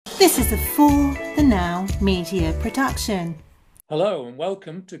This is a For the Now media production. Hello and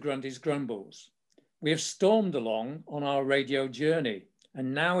welcome to Grundy's Grumbles. We have stormed along on our radio journey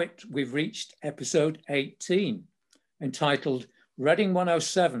and now we've reached episode 18, entitled Reading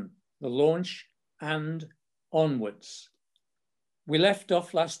 107, The Launch and Onwards. We left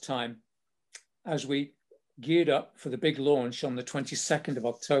off last time as we geared up for the big launch on the 22nd of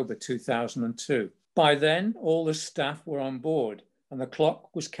October 2002. By then, all the staff were on board and the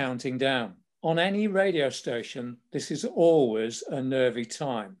clock was counting down. On any radio station, this is always a nervy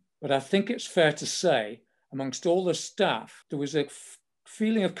time. But I think it's fair to say, amongst all the staff, there was a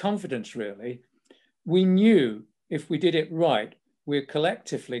feeling of confidence, really. We knew if we did it right, we're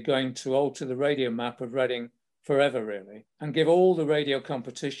collectively going to alter the radio map of Reading forever, really, and give all the radio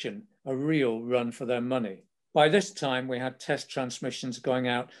competition a real run for their money. By this time, we had test transmissions going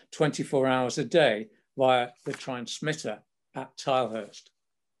out 24 hours a day via the transmitter at Tilehurst.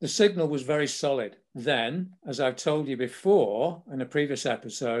 The signal was very solid. Then, as I've told you before in a previous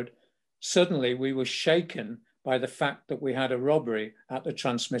episode, suddenly we were shaken by the fact that we had a robbery at the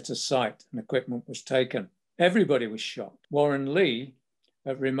transmitter site and equipment was taken. Everybody was shocked. Warren Lee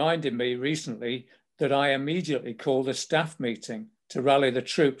reminded me recently that I immediately called a staff meeting to rally the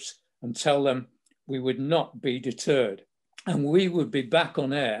troops and tell them we would not be deterred and we would be back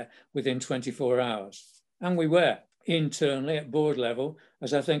on air within 24 hours. And we were. Internally at board level,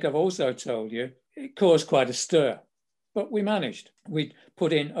 as I think I've also told you, it caused quite a stir, but we managed. We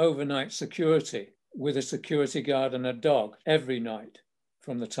put in overnight security with a security guard and a dog every night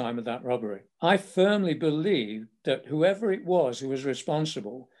from the time of that robbery. I firmly believe that whoever it was who was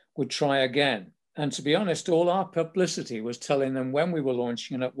responsible would try again. And to be honest, all our publicity was telling them when we were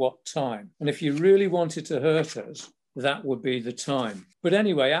launching and at what time. And if you really wanted to hurt us, that would be the time. But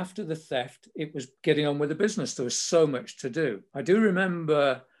anyway, after the theft, it was getting on with the business. There was so much to do. I do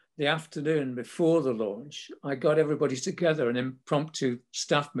remember the afternoon before the launch, I got everybody together, an impromptu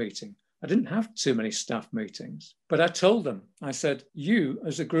staff meeting. I didn't have too many staff meetings, but I told them, I said, you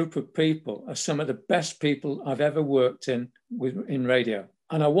as a group of people are some of the best people I've ever worked in radio.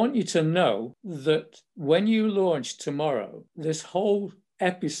 And I want you to know that when you launch tomorrow, this whole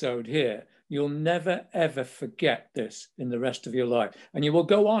episode here, you'll never, ever forget this in the rest of your life. And you will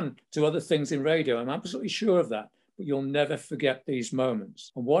go on to other things in radio. I'm absolutely sure of that. But you'll never forget these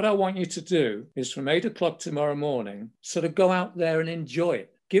moments. And what I want you to do is from 8 o'clock tomorrow morning, sort of go out there and enjoy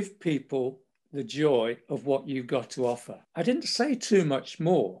it. Give people the joy of what you've got to offer. I didn't say too much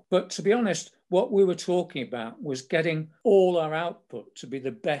more, but to be honest, what we were talking about was getting all our output to be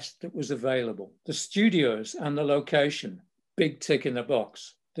the best that was available. The studios and the location, big tick in the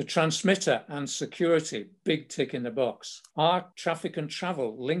box. The transmitter and security, big tick in the box. Our traffic and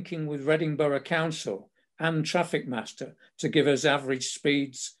travel linking with Reading Borough Council and Traffic Master to give us average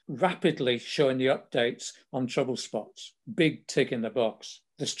speeds, rapidly showing the updates on trouble spots. Big tick in the box.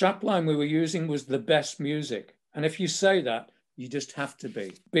 The strapline we were using was the best music. And if you say that, you just have to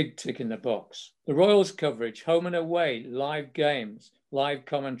be. Big tick in the box. The Royals coverage, home and away, live games, live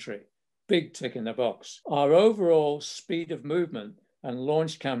commentary. Big tick in the box. Our overall speed of movement and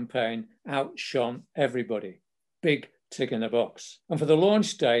launch campaign outshone everybody. Big tick in the box. And for the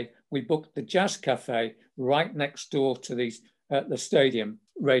launch day, we booked the Jazz Cafe right next door to the stadium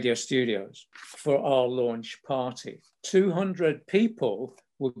radio studios for our launch party. 200 people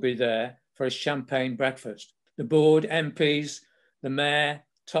would be there for a champagne breakfast. The board, MPs, the mayor,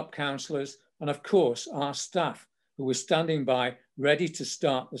 top councillors, and of course our staff who were standing by ready to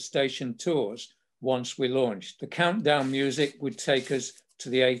start the station tours once we launched. The countdown music would take us to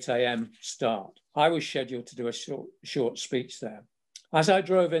the 8 a.m. start. I was scheduled to do a short speech there. As I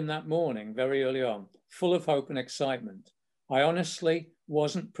drove in that morning, very early on, full of hope and excitement, I honestly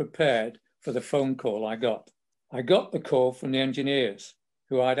wasn't prepared for the phone call I got. I got the call from the engineers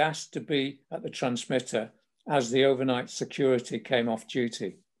who I'd asked to be at the transmitter as the overnight security came off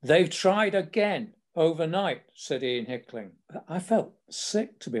duty. They've tried again overnight, said Ian Hickling. I felt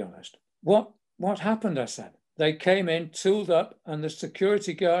sick, to be honest. What happened, I said. They came in, tooled up, and the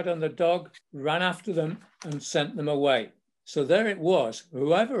security guard and the dog ran after them and sent them away. So there it was,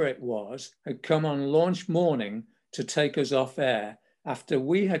 whoever it was, had come on launch morning to take us off air after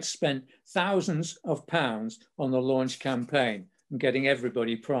we had spent thousands of pounds on the launch campaign and getting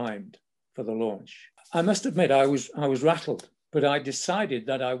everybody primed for the launch. I must admit I was rattled, but I decided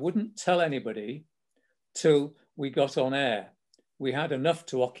that I wouldn't tell anybody till we got on air. We had enough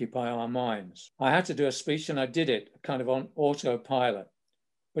to occupy our minds. I had to do a speech and I did it kind of on autopilot,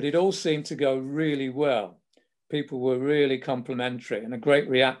 but it all seemed to go really well. People were really complimentary and a great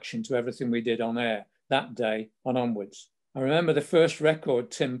reaction to everything we did on air that day and onwards. I remember the first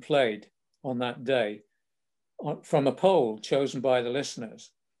record Tim played on that day from a poll chosen by the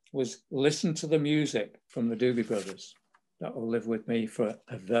listeners was Listen to the Music from the Doobie Brothers. That will live with me for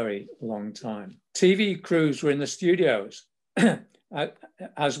a very long time. TV crews were in the studios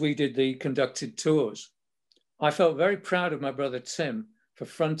as we did the conducted tours. I felt very proud of my brother Tim for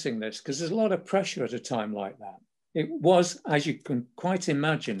fronting this because there's a lot of pressure at a time like that. It was, as you can quite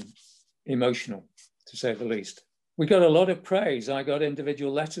imagine, emotional, to say the least. We got a lot of praise. I got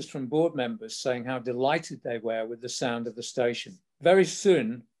individual letters from board members saying how delighted they were with the sound of the station. Very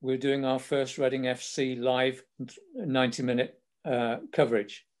soon, we're doing our first Reading FC live 90-minute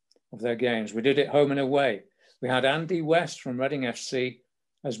coverage of their games. We did it home and away. We had Andy West from Reading FC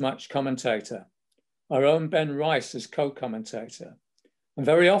as match commentator, our own Ben Rice as co-commentator, and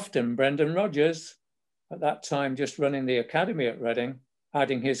very often Brendan Rodgers, at that time just running the academy at Reading,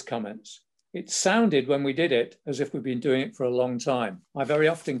 adding his comments. It sounded when we did it as if we'd been doing it for a long time. I very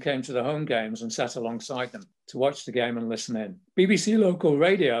often came to the home games and sat alongside them to watch the game and listen in. BBC Local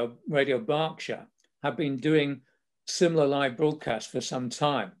Radio, Radio Berkshire, have been doing similar live broadcasts for some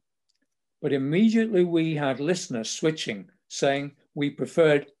time. But immediately we had listeners switching, saying they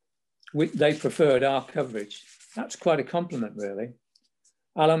preferred our coverage. That's quite a compliment, really.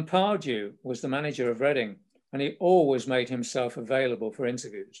 Alan Pardew was the manager of Reading, and he always made himself available for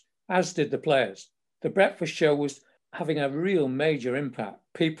interviews, as did the players. The breakfast show was having a real major impact.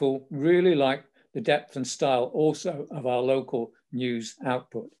 People really liked the depth and style also of our local news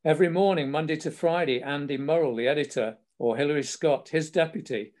output. Every morning, Monday to Friday, Andy Murrell, the editor, or Hilary Scott, his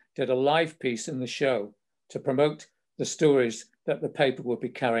deputy, did a live piece in the show to promote the stories that the paper would be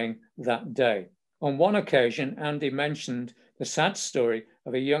carrying that day. On one occasion, Andy mentioned the sad story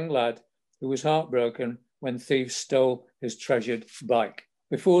of a young lad who was heartbroken when thieves stole his treasured bike.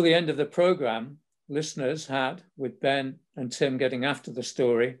 Before the end of the programme, listeners had, with Ben and Tim getting after the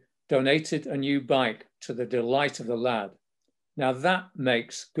story, donated a new bike to the delight of the lad. Now that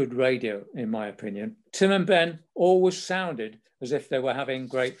makes good radio, in my opinion. Tim and Ben always sounded as if they were having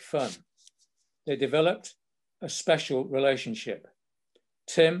great fun. They developed a special relationship.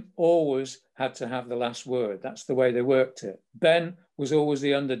 Tim always had to have the last word. That's the way they worked it. Ben was always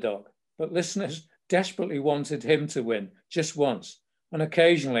the underdog, but listeners desperately wanted him to win just once. And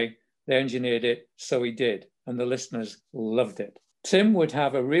occasionally they engineered it so he did, and the listeners loved it. Tim would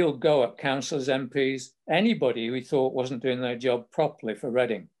have a real go at councillors, MPs, anybody who he thought wasn't doing their job properly for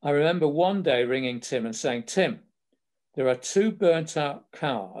Reading. I remember one day ringing Tim and saying, Tim, there are 2 burnt out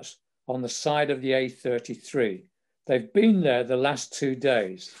cars on the side of the A33. They've been there the last 2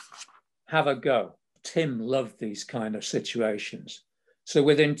 days. Have a go. Tim loved these kind of situations. So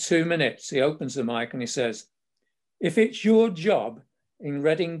within 2 minutes, he opens the mic and he says, if it's your job in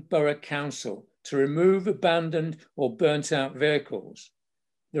Reading Borough Council to remove abandoned or burnt out vehicles,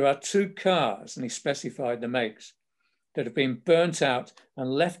 there are 2 cars, and he specified the makes, that have been burnt out and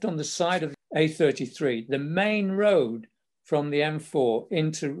left on the side of the A33, the main road from the M4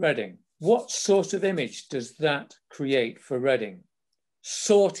 into Reading. What sort of image does that create for Reading?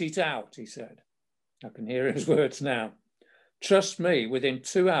 Sort it out, he said. I can hear his words now. Trust me, within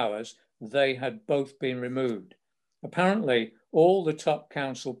 2 hours, they had both been removed. Apparently, all the top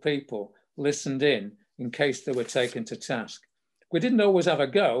council people listened in case they were taken to task. We didn't always have a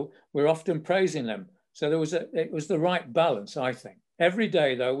go. We're often praising them. So it was the right balance, I think. Every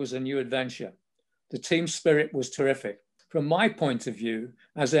day, though, was a new adventure. The team spirit was terrific. From my point of view,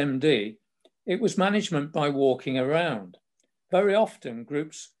 as MD, it was management by walking around. Very often,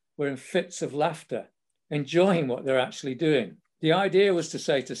 groups were in fits of laughter, enjoying what they're actually doing. The idea was to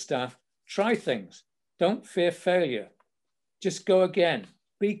say to staff, try things. Don't fear failure. Just go again.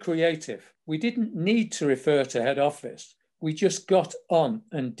 Be creative. We didn't need to refer to head office. We just got on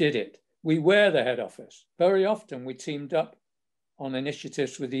and did it. We were the head office. Very often we teamed up on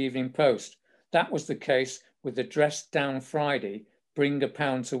initiatives with the Evening Post. That was the case with the Dress Down Friday, Bring a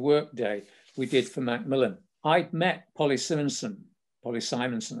Pound to Work Day we did for Macmillan. I'd met Polly Simonson, I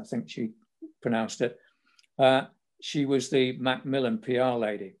think she pronounced it. She was the Macmillan PR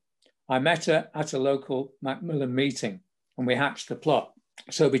lady. I met her at a local Macmillan meeting and we hatched the plot.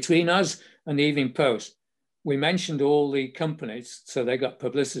 So between us and the Evening Post, we mentioned all the companies, so they got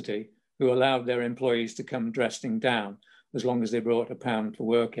publicity, who allowed their employees to come dressing down as long as they brought a pound to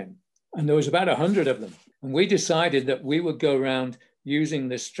work in. And there was about 100 of them. And we decided that we would go around using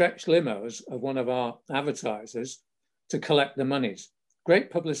the stretch limos of one of our advertisers to collect the monies. Great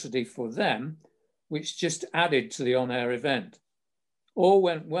publicity for them, which just added to the on-air event. All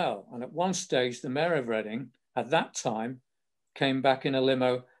went well. And at one stage, the Mayor of Reading, at that time, came back in a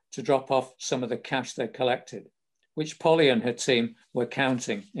limo to drop off some of the cash they collected. which Polly and her team were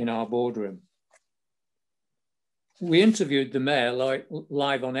counting in our boardroom. We interviewed the mayor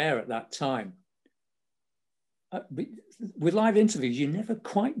live on air at that time. With live interviews, you never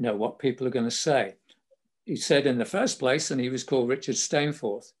quite know what people are going to say. He said in the first place, and he was called Richard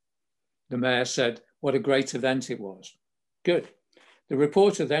Stainforth, the mayor said, what a great event it was. Good. The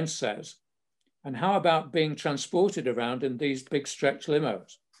reporter then says, and how about being transported around in these big stretch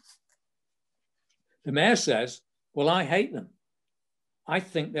limos? The mayor says, well, I hate them. I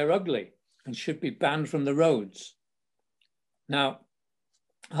think they're ugly and should be banned from the roads. Now,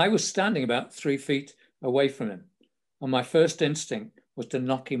 I was standing about 3 feet away from him, and my first instinct was to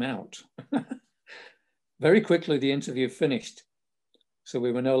knock him out. Very quickly, the interview finished, so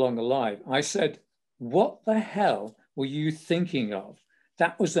we were no longer live. I said, what the hell were you thinking of?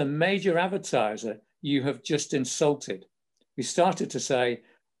 That was a major advertiser you have just insulted. He started to say,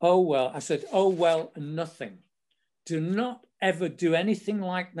 oh, well. I said, oh, well, nothing. Do not ever do anything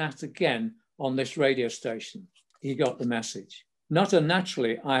like that again on this radio station. He got the message. Not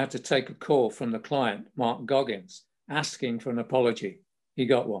unnaturally, I had to take a call from the client, Mark Goggins, asking for an apology. He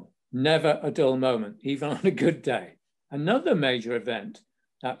got one. Never a dull moment, even on a good day. Another major event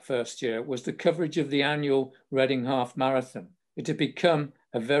that first year was the coverage of the annual Reading Half Marathon. It had become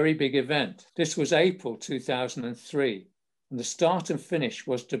a very big event. This was April 2003, and the start and finish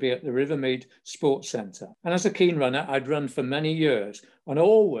was to be at the Rivermead Sports Centre. And as a keen runner, I'd run for many years, and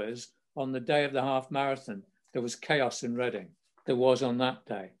always on the day of the half marathon, there was chaos in Reading. There was on that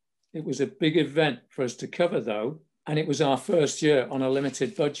day. It was a big event for us to cover, though, and it was our first year on a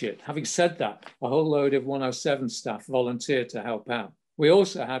limited budget. Having said that, a whole load of 107 staff volunteered to help out. We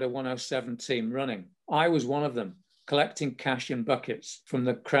also had a 107 team running. I was one of them, collecting cash in buckets from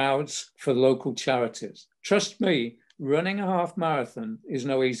the crowds for local charities. Trust me, running a half marathon is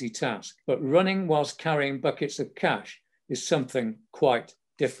no easy task, but running whilst carrying buckets of cash is something quite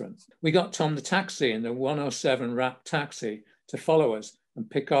different. We got Tom the taxi in the 107 wrap taxi to follow us and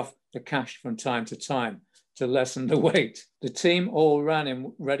pick off the cash from time to time to lessen the weight. The team all ran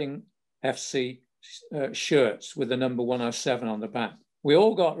in Reading FC shirts with the number 107 on the back. We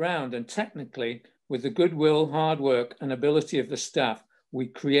all got round, and technically, with the goodwill, hard work and ability of the staff, we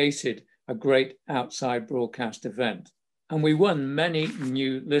created a great outside broadcast event. And we won many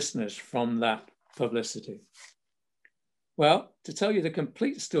new listeners from that publicity. Well, to tell you the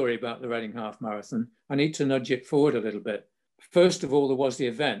complete story about the Reading Half Marathon, I need to nudge it forward a little bit. First of all, there was the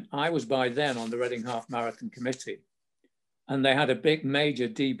event. I was by then on the Reading Half Marathon committee, and they had a big major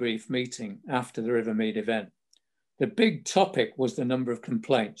debrief meeting after the Rivermead event. The big topic was the number of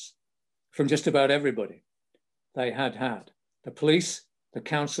complaints from just about everybody they had. The police, the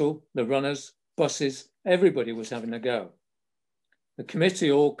council, the runners, buses, everybody was having a go. The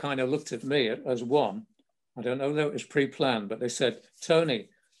committee all kind of looked at me as one. I don't know whether it was pre-planned, but they said, Tony,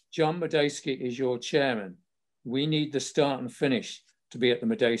 John Medeski is your chairman. We need the start and finish to be at the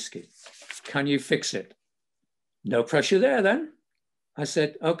Medeski. Can you fix it? No pressure there then. I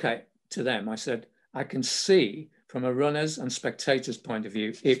said, okay, to them. I said, I can see from a runner's and spectator's point of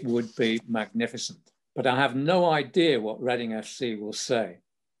view, it would be magnificent. But I have no idea what Reading FC will say.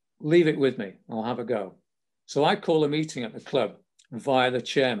 Leave it with me, I'll have a go. So I call a meeting at the club via the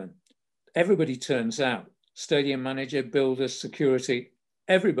chairman. Everybody turns out, stadium manager, builders, security,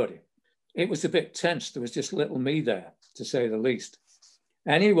 everybody. It was a bit tense. There was just little me there, to say the least.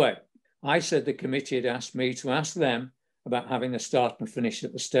 Anyway, I said the committee had asked me to ask them about having the start and finish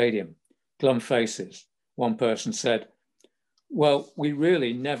at the stadium. Glum faces. One person said, well, we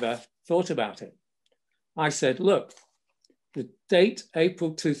really never thought about it. I said, look, the date,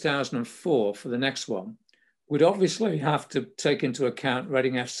 April 2004 for the next one, would obviously have to take into account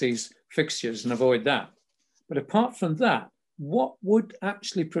Reading FC's fixtures and avoid that. But apart from that, what would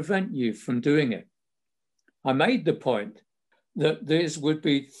actually prevent you from doing it? I made the point that there would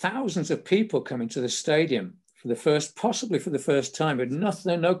be thousands of people coming to the stadium possibly for the first time, with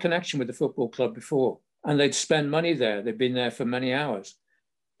no connection with the football club before. And they'd spend money there. They'd been there for many hours.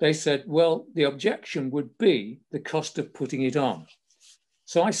 They said, well, the objection would be the cost of putting it on.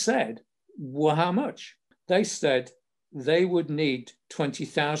 So I said, well, how much? They said they would need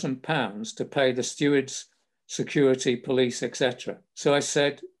 £20,000 to pay the stewards, security, police, etc. So I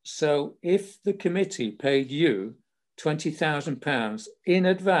said, so if the committee paid you £20,000 in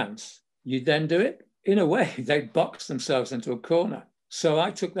advance, you'd then do it? In a way, they'd boxed themselves into a corner. So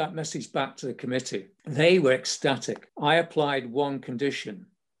I took that message back to the committee. They were ecstatic. I applied one condition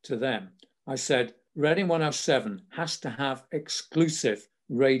to them. I said, Reading 107 has to have exclusive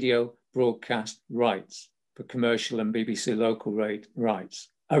radio broadcast rights for commercial and BBC local rights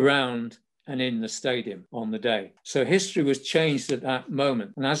around and in the stadium on the day. So history was changed at that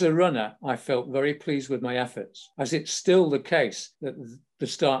moment. And as a runner, I felt very pleased with my efforts, as it's still the case that the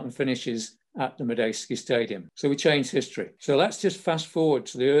start and finishes at the Medeski Stadium. So we changed history. So let's just fast forward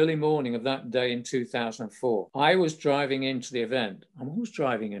to the early morning of that day in 2004. I was driving into the event. I'm always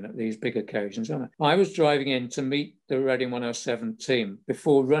driving in at these big occasions, aren't I? I was driving in to meet the Reading 107 team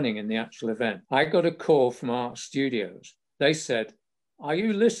before running in the actual event. I got a call from our studios. They said, "Are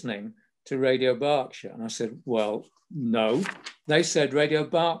you listening to Radio Berkshire?" And I said, "Well, no." They said, "Radio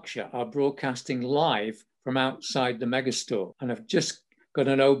Berkshire are broadcasting live from outside the megastore and have just got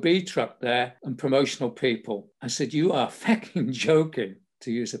an OB truck there and promotional people." I said, "You are fucking joking,"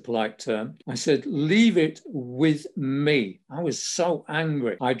 to use a polite term. I said, "Leave it with me." I was so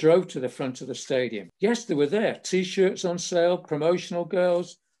angry. I drove to the front of the stadium. Yes, they were there. T-shirts on sale, promotional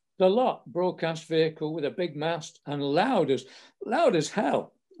girls, the lot, broadcast vehicle with a big mast and loud as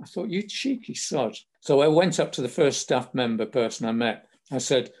hell. I thought, you cheeky sod. So I went up to the first staff member person I met. I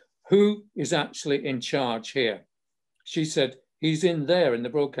said, "Who is actually in charge here?" She said, "He's in there in the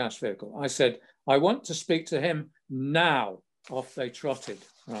broadcast vehicle." I said, "I want to speak to him now." Off they trotted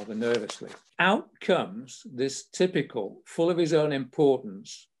rather nervously. Out comes this typical, full of his own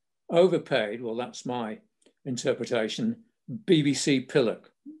importance, overpaid, well, that's my interpretation, BBC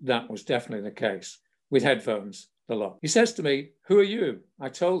pillock. That was definitely the case, with headphones, the lot. He says to me, "Who are you?" I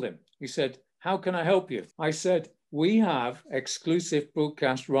told him. He said, "How can I help you?" I said, "We have exclusive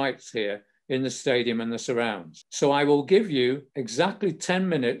broadcast rights here in the stadium and the surrounds. So I will give you exactly 10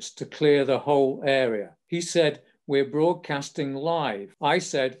 minutes to clear the whole area." He said, "We're broadcasting live." I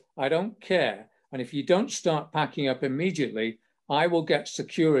said, "I don't care. And if you don't start packing up immediately, I will get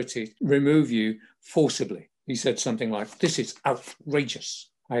security to remove you forcibly." He said something like, "This is outrageous."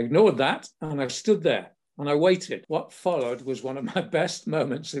 I ignored that and I stood there and I waited. What followed was one of my best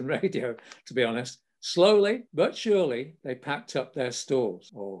moments in radio, to be honest. Slowly but surely, they packed up their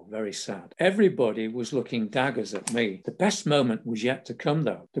stalls. Oh, very sad. Everybody was looking daggers at me. The best moment was yet to come,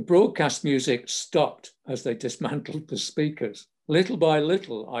 though. The broadcast music stopped as they dismantled the speakers. Little by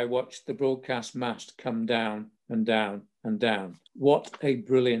little, I watched the broadcast mast come down and down and down. What a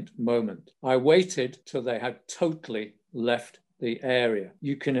brilliant moment. I waited till they had totally left the area.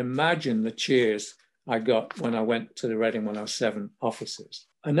 You can imagine the cheers I got when I went to the Reading 107 offices.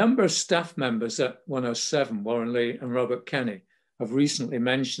 A number of staff members at 107, Warren Lee and Robert Kenny, have recently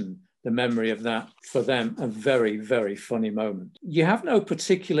mentioned the memory of that, for them, a very, very funny moment. You have no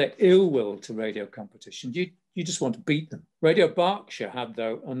particular ill will to radio competition. You just want to beat them. Radio Berkshire had,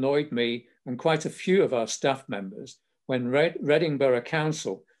 though, annoyed me and quite a few of our staff members when Reading Borough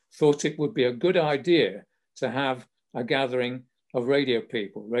Council thought it would be a good idea to have a gathering of radio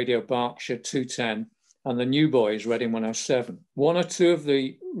people, Radio Berkshire 210, and the New Boys, Reading 107. One or two of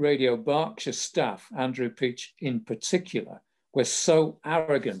the Radio Berkshire staff, Andrew Peach in particular, were so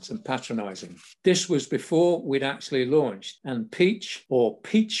arrogant and patronising. This was before we'd actually launched, and Peach, or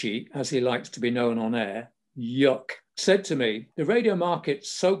Peachy, as he likes to be known on air, yuck, said to me, "The radio market's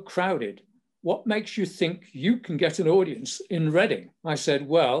so crowded. What makes you think you can get an audience in Reading?" I said,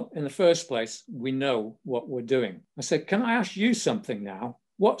 "Well, in the first place, we know what we're doing." I said, "Can I ask you something now?"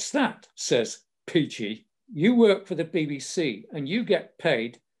 "What's that?" says Peachy. "You work for the BBC and you get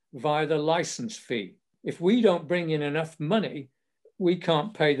paid via the license fee. If we don't bring in enough money, we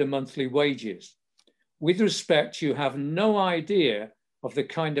can't pay the monthly wages. With respect, you have no idea of the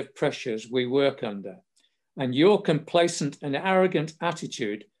kind of pressures we work under. And your complacent and arrogant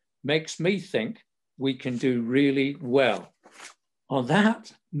attitude makes me think we can do really well." On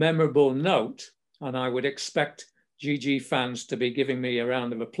that memorable note, and I would expect GG fans to be giving me a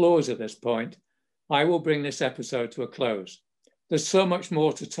round of applause at this point, I will bring this episode to a close. There's so much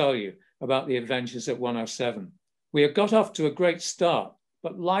more to tell you about the adventures at 107. We have got off to a great start,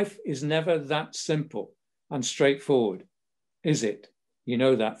 but life is never that simple and straightforward, is it? You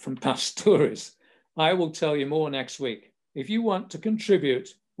know that from past stories. I will tell you more next week. If you want to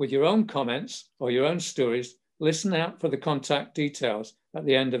contribute with your own comments or your own stories, listen out for the contact details at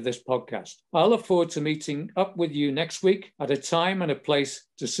the end of this podcast. I look forward to meeting up with you next week at a time and a place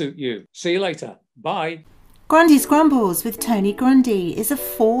to suit you. See you later. Bye. Grundy's Grumbles with Tony Grundy is a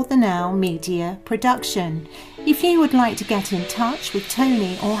For The Now media production. If you would like to get in touch with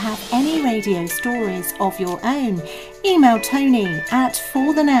Tony or have any radio stories of your own, email Tony at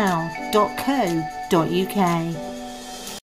forthenow.co.uk.